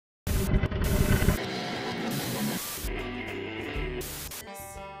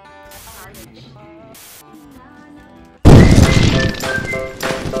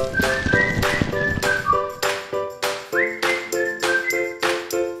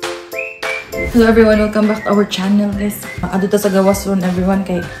Hello everyone, welcome back to our channel guys. Ado ta sa gawas ron everyone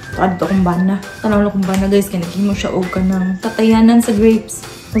kay ado akong bana. Tanaw lang akong bana guys kay naghimo siya og kanang tatayanan sa grapes.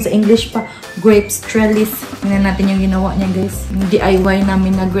 Kung sa English pa, Grape Trellis. Tingnan natin yung ginawa niya guys. Yung DIY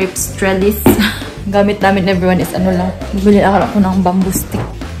namin na Grape Trellis. Gamit namin everyone is ano lang. Bibili ako ng bamboo stick.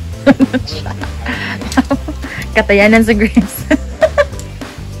 Katayanan sa grapes.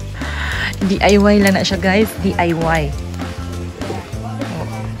 DIY lang na siya guys, DIY.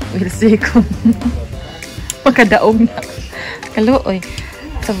 We'll see kung magkadaog na. Kaluoy.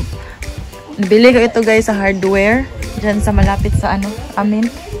 So, nabili ko ito guys sa hardware. Diyan sa malapit sa ano,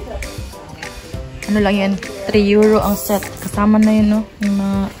 amin. Ano lang yan, 3 euro ang set. Kasama na yun, no? Yung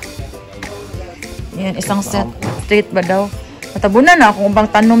mga, yan, isang set. Straight ba daw? Matabunan na kung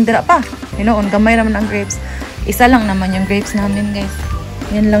bang tanom dira pa. You know, gamay naman ang grapes. Isa lang naman yung grapes namin guys.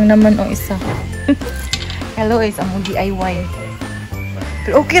 Yan lang naman o isa. Kaluoy, sa mong DIY.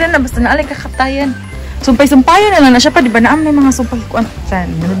 Pero okay na basta naalay kakatayan. Sumpay-sumpayan na lang na siya pa. Diba naam na yung mga sumpay ko.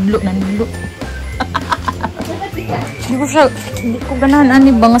 Nanudlo. Hindi ko ganahan ani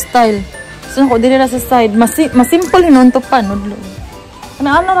ba nga style. So ko dili ra sa side. Masimple hinon to pa. Nudlo.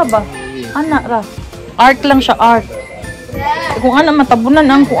 Ana ra ba? Ana ra. Art lang siya, art. Kung ana matabunan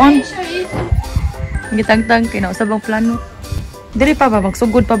ang kuan. Gitagtag kay na usabang plano. Dili pa ba?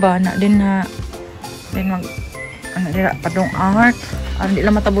 Magsugod pa ba? Na din na. Din mag ano dira padong art. Hindi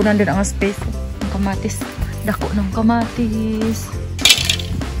lang matabunan din ang space. Ang kamatis. Dako ng kamatis.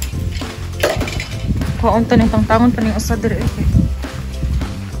 Kuhaan to ng tangtangon pa ng usa diri.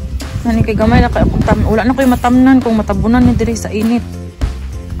 Nani kay gamay na kay akong tam. Wala na koy matamnan kung matabunan ni diri sa init.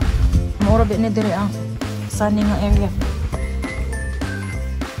 Maura bi ni diri ang sunny nga area.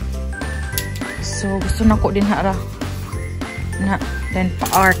 So gusto na ko din hara. Na then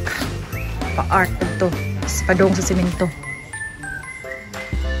pa-arc ito. Padong sa simento.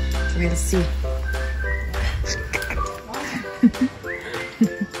 We'll see.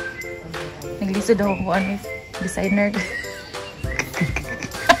 Naglisod ako kung ano designer.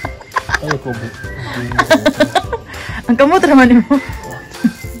 Ang kamot naman mo.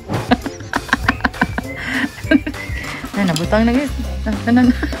 Ay, nabutang na guys. Tanan.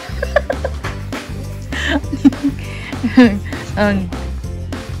 Ang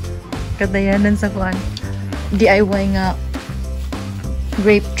katayanan sa kuan. DIY nga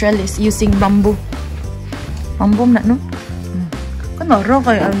Grape Trellis using bamboo. Bamboo na, no? Kanara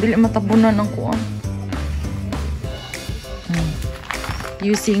kaya dili matabunan ang kuan.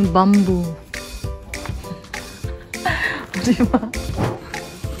 Using bamboo. Diba?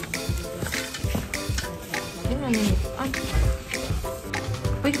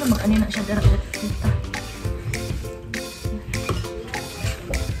 Pwede ka mag-ani na siya darat kita.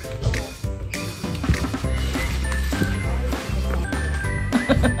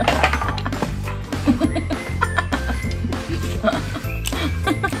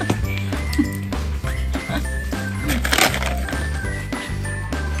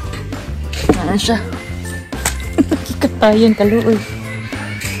 Ano siya? Kikatayan kaluoy.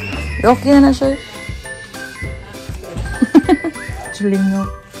 Okay na siya. Sulingo.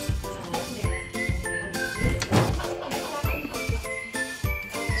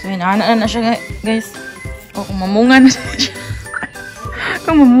 So inaanan na siya guys. O kung mamunga na siya.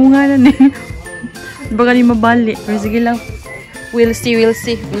 Kung mamunga na niya. Baka di mabali. Pero sige lang. We'll see. We'll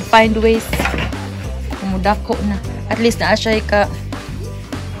find ways. Kumudako na. At least na siya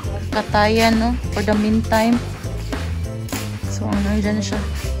katayan, no? For the meantime. So, ano, dyan siya.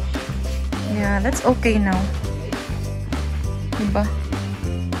 Yeah, that's okay now. Diba?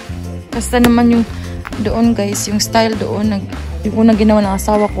 Basta naman yung doon, guys, yung style doon, yung unang ginawa ng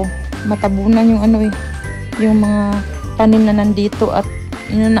asawa ko, matabunan yung ano eh, yung mga tanim na nandito at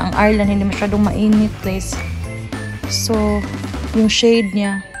yun na ang Ireland, hindi masyadong mainit, guys. So, yung shade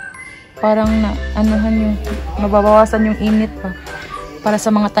niya, parang na, anuhan yung, mababawasan yung init pa. Para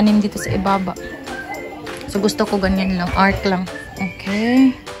sa mga tanim dito sa ibaba. So, gusto ko ganyan lang. Art lang. Okay.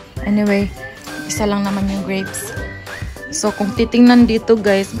 Anyway, isa lang naman yung grapes. So, kung titingnan dito,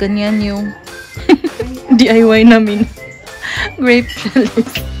 guys, ganyan yung DIY namin. Grape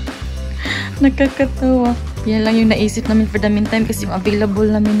Trellis. Nakakatawa. Yan lang yung naisip namin for the meantime kasi yung available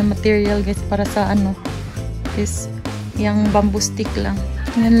namin na material, guys, para sa ano is yung bamboo stick lang.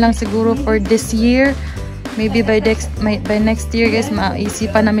 Yan lang siguro for this year. Maybe by next year guys,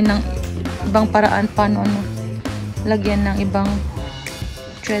 maisipan namin ng ibang paraan paano lagyan ng ibang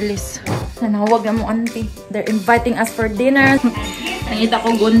trellis. Nanawag na mo auntie. They're inviting us for dinner. Nangita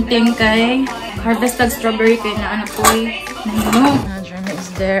ko gunting kay harvested strawberry kay na ano po eh. Jeremy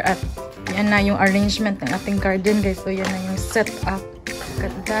is there at yan na yung arrangement ng ating garden guys. So yan na yung setup. Look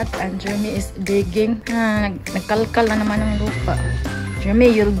at that. And Jeremy is digging. Nagkalkal na naman ng lupa.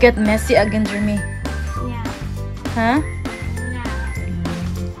 Jeremy, you'll get messy again, Jeremy. Yeah. Huh? No.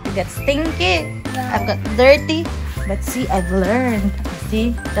 You got stinky. I've got dirty. But see, I've learned.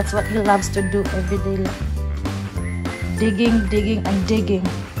 See, that's what he loves to do every day. Digging, digging, and digging.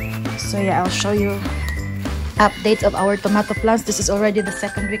 So yeah, I'll show you updates of our tomato plants. This is already the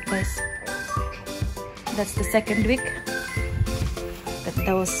second week, guys. That's the second week. But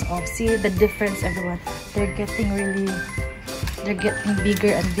those, oh, see the difference, everyone. They're getting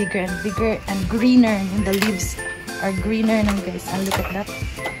bigger and bigger and bigger and greener. And the leaves are greener now, guys. And look at that.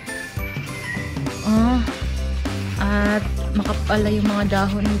 At makapala yung mga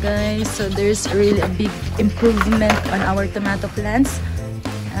dahon, guys. So there's really a big improvement on our tomato plants.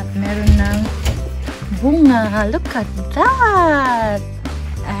 At meron ng bunga. Look at that!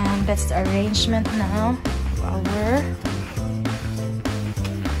 And that's the arrangement now of our...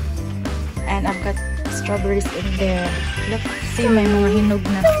 And I've got strawberries in there. Look, see, may mga hinog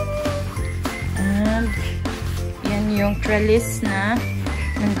na. And yan yung trellis na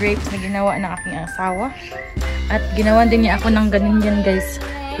ng grapes na ginawa ng aking asawa. At ginawa din niya ako ng ganun yan, guys.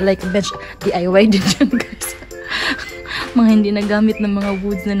 Like bench, DIY din yan, guys. Mga hindi nagamit ng mga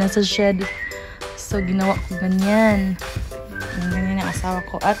woods na nasa shed. So, ginawa ko ganyan. Ganyan ang asawa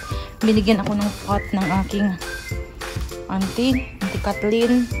ko. At binigyan ako ng pot ng aking Auntie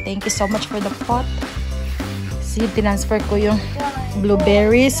Kathleen. Thank you so much for the pot. See, transfer ko yung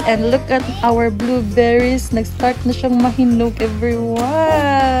blueberries. And look at our blueberries. Nag-start na siyang mahinog, everyone.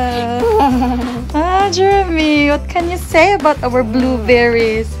 Jeremy, what can you say about our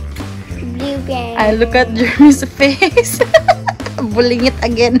blueberries? Blueberries. I look at Jeremy's face. Bulingit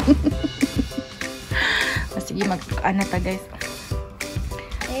again. Sige, mag-ano ta, guys.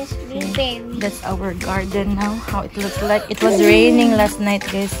 There's blueberries. That's our garden now. How it looks like. It was raining last night,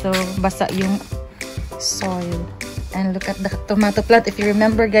 guys. So, basa yung soil. And look at the tomato plant. If you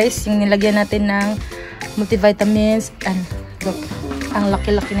remember, guys, yung nilagyan natin ng multivitamins. And look, ang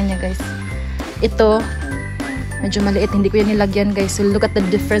laki-laki na niya, guys. Ito, medyo maliit. Hindi ko yan nilagyan, guys. So, look at the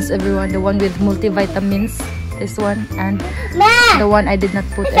difference, everyone. The one with multivitamins. This one. And the one I did not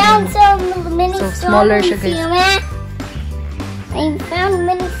put any. So smaller siya, guys. I found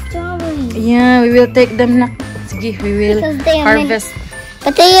many strawberries. Yeah, we will take them na. Sige, we will harvest.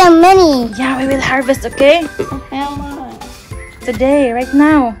 But they are many. Yeah, we will harvest, okay? How much? Today, right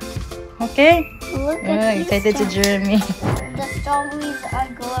now. Okay? Look at these excited to Jeremy. The strawberries are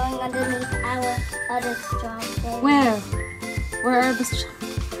growing underneath our other strawberries. Where are the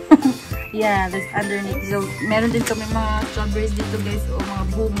yeah, that's underneath. So, meron din kami mga strawberries dito, guys. O mga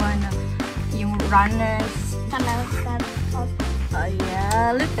bunga na yung runners. Oh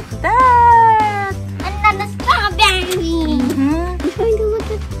yeah, look at that! Another strawberry! Mm-hmm. I'm trying to look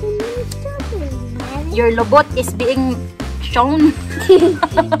at the new strawberry. Your robot is being shown.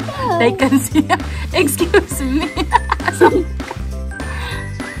 They can see. Excuse me.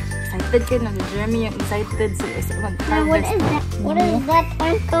 Excited ka na, Jeremy. Yung excited sa mag-harvest. What is that? What is that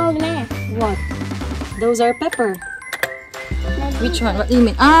plant called, man? What? Those are pepper. Which one? What do you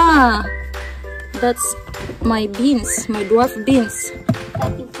mean? That's my beans. My dwarf beans.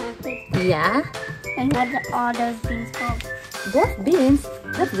 Yeah. And what are those beans called? Dwarf beans?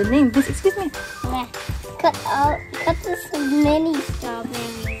 That's the name. Excuse me. Yeah. Cut this mini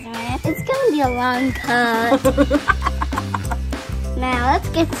strawberries, man. It's gonna be a long cut. Now let's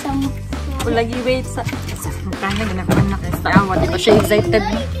get some. Lagi wait sa mukanya ganapan na kay tawa di pa siya excited.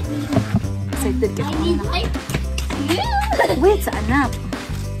 Excited ka. Wait sa anak.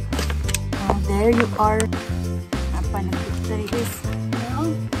 Oh, there you are. Apa na picture is.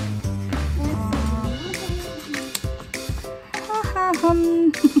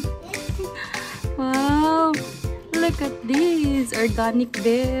 Wow, look at these organic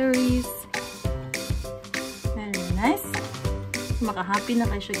berries. Very nice. Maka-happy na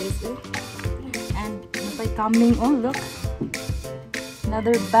kayo siya, guys. And by coming, oh look,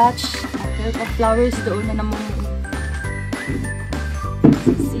 another batch of flowers doon na naman.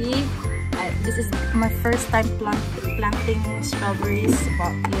 See, this is my first time planting strawberries.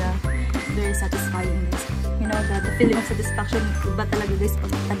 But yeah, very satisfying, guys. You know, the feeling of satisfaction, iba talaga, guys,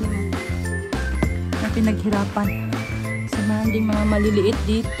 pag tanim na pinaghirapan. So, maraming mga maliliit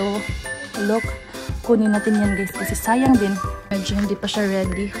dito. Look, kunin natin yan, guys, kasi sayang din. Medyo hindi pa siya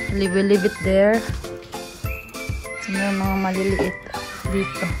ready. We leave it there. So, may mga maliliit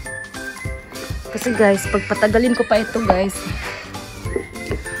dito. Kasi, guys, pag patagalin ko pa ito, guys,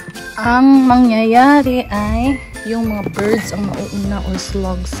 ang mangyayari ay yung mga birds ang mauuna or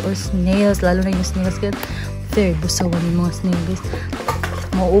slugs or snails, lalo na yung snails, guys. Very busawan yung mga snails, guys.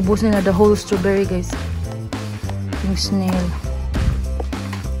 Mauubos nila the whole strawberry, guys. Yung snail.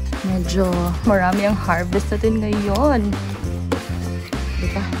 Medyo marami ang harvest natin ngayon.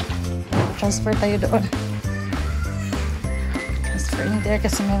 Diba? Transfer tayo doon. Transfer in there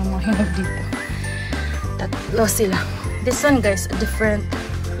kasi may mga hinog dito. Tatlo sila. This one, guys, a different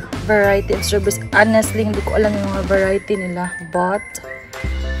variety of strawberries. Honestly, hindi ko alam yung mga variety nila. But,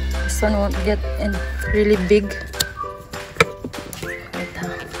 this one won't get in really big. Wait, ha.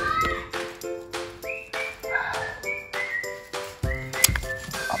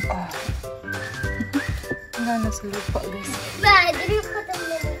 Ang nasa lupa, guys. Dad, did you cut the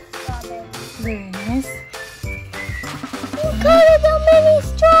mini strawberry? Very nice. You cut the mini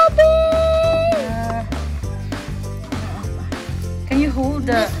strawberry! Can you hold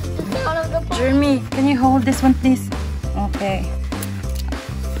the... Out of the Jeremy, can you hold this one, please? Okay.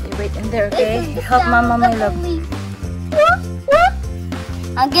 You wait in there, okay? Help Mama, my love.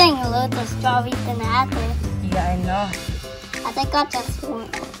 I'm getting a lot of strawberries than I think. Yeah, I know. I think I just one.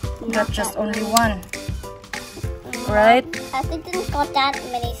 Got just only one. Right? I think I didn't got that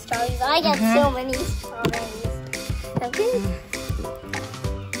many strawberries. I got so many strawberries. Okay.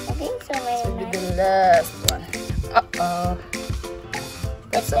 Okay, so many. This will be the last one. Uh-oh.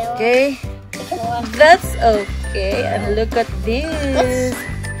 That's okay. That's okay. And look at this.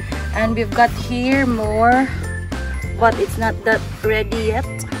 And we've got here more. But it's not that ready yet.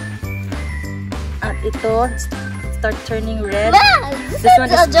 At ito, start turning red. Wow, This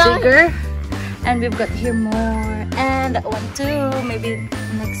one is bigger. And we've got here more. And that one too. Maybe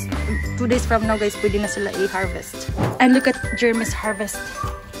next 2 days from now, guys, pwede na sila i-harvest. And look at Jeremy's harvest.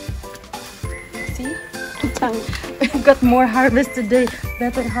 See? We've got more harvest today.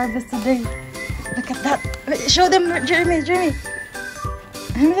 Better harvest today. Look at that. Show them, Jeremy. Jeremy.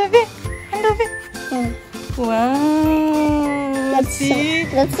 I love it. I love it. Wow. Let's see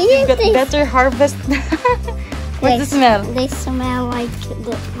We've if got they, better harvest. What's the smell? They smell like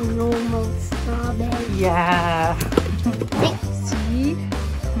the normal strawberry. Yeah. See?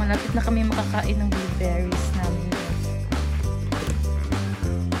 Malapit na kami makakain ng blueberries namin.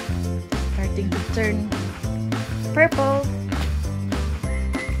 Starting to turn purple.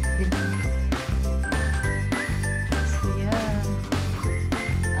 So yeah.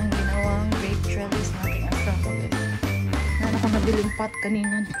 Ang ginawang grape trellis natin asawa, guys. Wala ako nabiling pot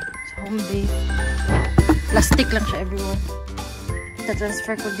kanina sa home base. Plastic lang siya, everyone.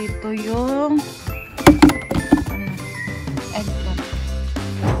 Ita-transfer ko dito yung eggplant.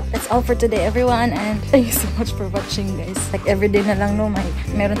 That's all for today, everyone, and thank you so much for watching, guys. Like everyday na lang, no,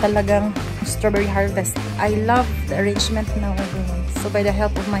 meron talagang strawberry harvest. I love the arrangement now, everyone. So by the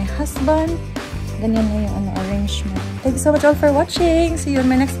help of my husband, ganyan na yung arrangement. Thank you so much all for watching. See you in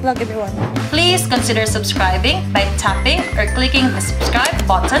my next vlog, everyone. Please consider subscribing by tapping or clicking the subscribe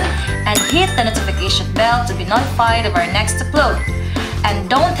button and hit the notification bell to be notified of our next upload. And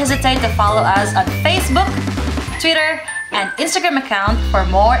don't hesitate to follow us on Facebook, Twitter, and Instagram account for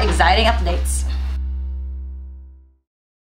more exciting updates.